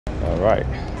All right.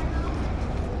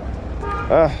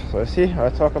 Let's see. I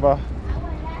talk about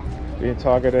being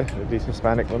targeted with these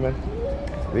Hispanic women.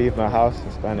 Leave my house,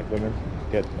 Hispanic women.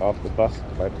 Get off the bus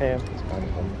by Pam,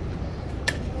 Hispanic women.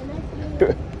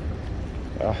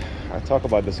 I talk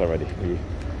about this already.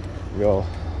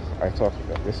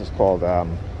 This is called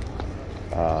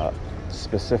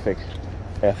specific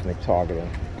ethnic targeting,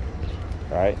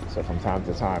 right? So from time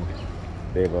to time,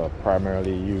 they will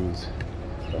primarily use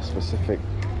a specific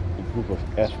group of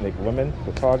ethnic women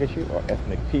to target you, or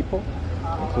ethnic people,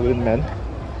 including men,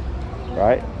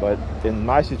 right? But in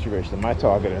my situation, my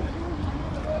targeting,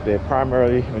 they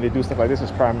primarily, when they do stuff like this,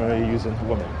 is primarily using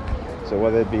women. So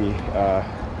whether it be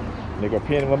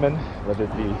European women, whether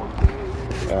it be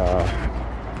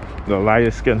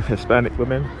lighter-skinned Hispanic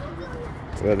women,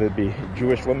 whether it be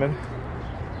Jewish women,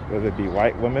 whether it be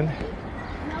white women,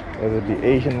 whether it be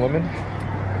Asian women,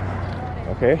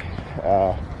 okay?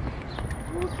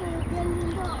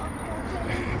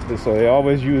 So they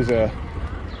always use a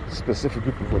specific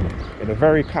group of women in a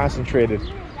very concentrated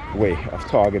way of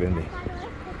targeting me.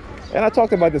 And I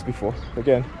talked about this before.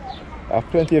 Again, I have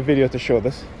plenty of video to show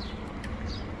this.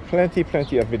 Plenty of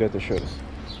video to show this.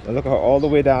 And look at her all the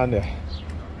way down there.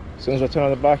 As soon as I turn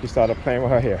on the block, she started playing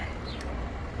with her hair,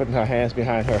 putting her hands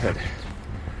behind her head.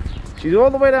 She's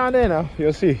all the way down there now.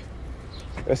 You'll see.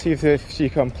 Let's see if she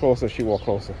comes closer, she walk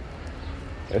closer.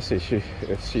 Let's see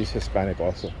if she's Hispanic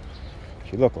also.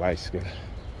 She look light-skinned,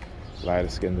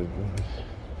 lighter-skinned.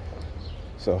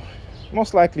 So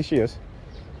most likely she is.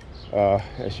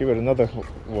 And she with another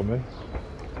woman,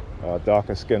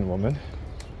 darker-skinned woman.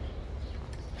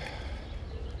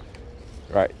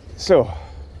 Right. So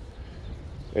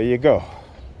there you go.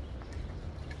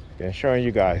 Okay, showing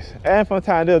you guys. And from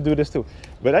time they'll do this too.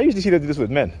 But I usually see them do this with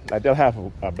men. Like they'll have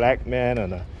a black man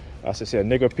and a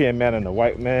European man and a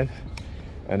white man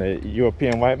and a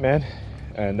European white man,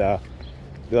 and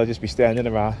they'll just be standing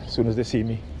around. As soon as they see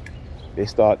me, they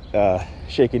start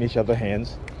shaking each other's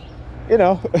hands. You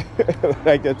know,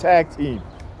 like the tag team,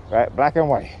 right? Black and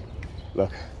white.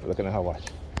 Looking at her watch.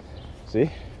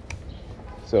 See?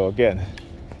 So again,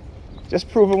 just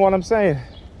proving what I'm saying.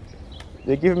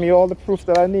 They're giving me all the proof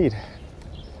that I need,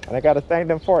 and I got to thank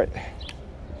them for it.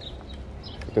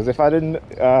 Because if I didn't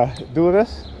do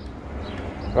this,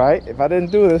 right? If I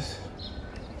didn't do this,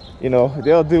 you know,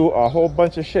 they'll do a whole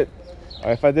bunch of shit.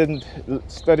 Or if I didn't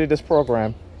study this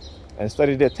program and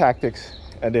study their tactics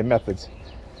and their methods,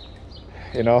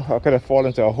 you know, I could have fallen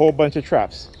into a whole bunch of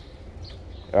traps.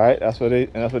 All right, that's what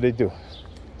they do.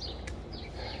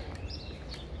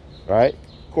 Right?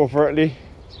 Covertly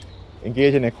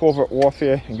engaging in covert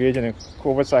warfare, engaging in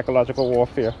covert psychological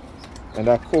warfare, and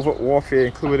that covert warfare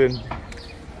including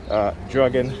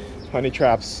drugging, honey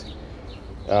traps,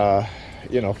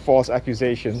 you know, false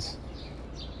accusations,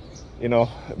 you know,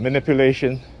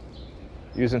 manipulation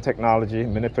using technology,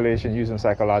 manipulation using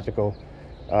psychological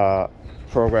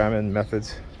programming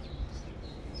methods.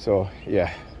 So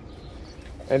yeah,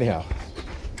 anyhow,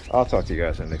 I'll talk to you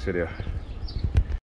guys in the next video.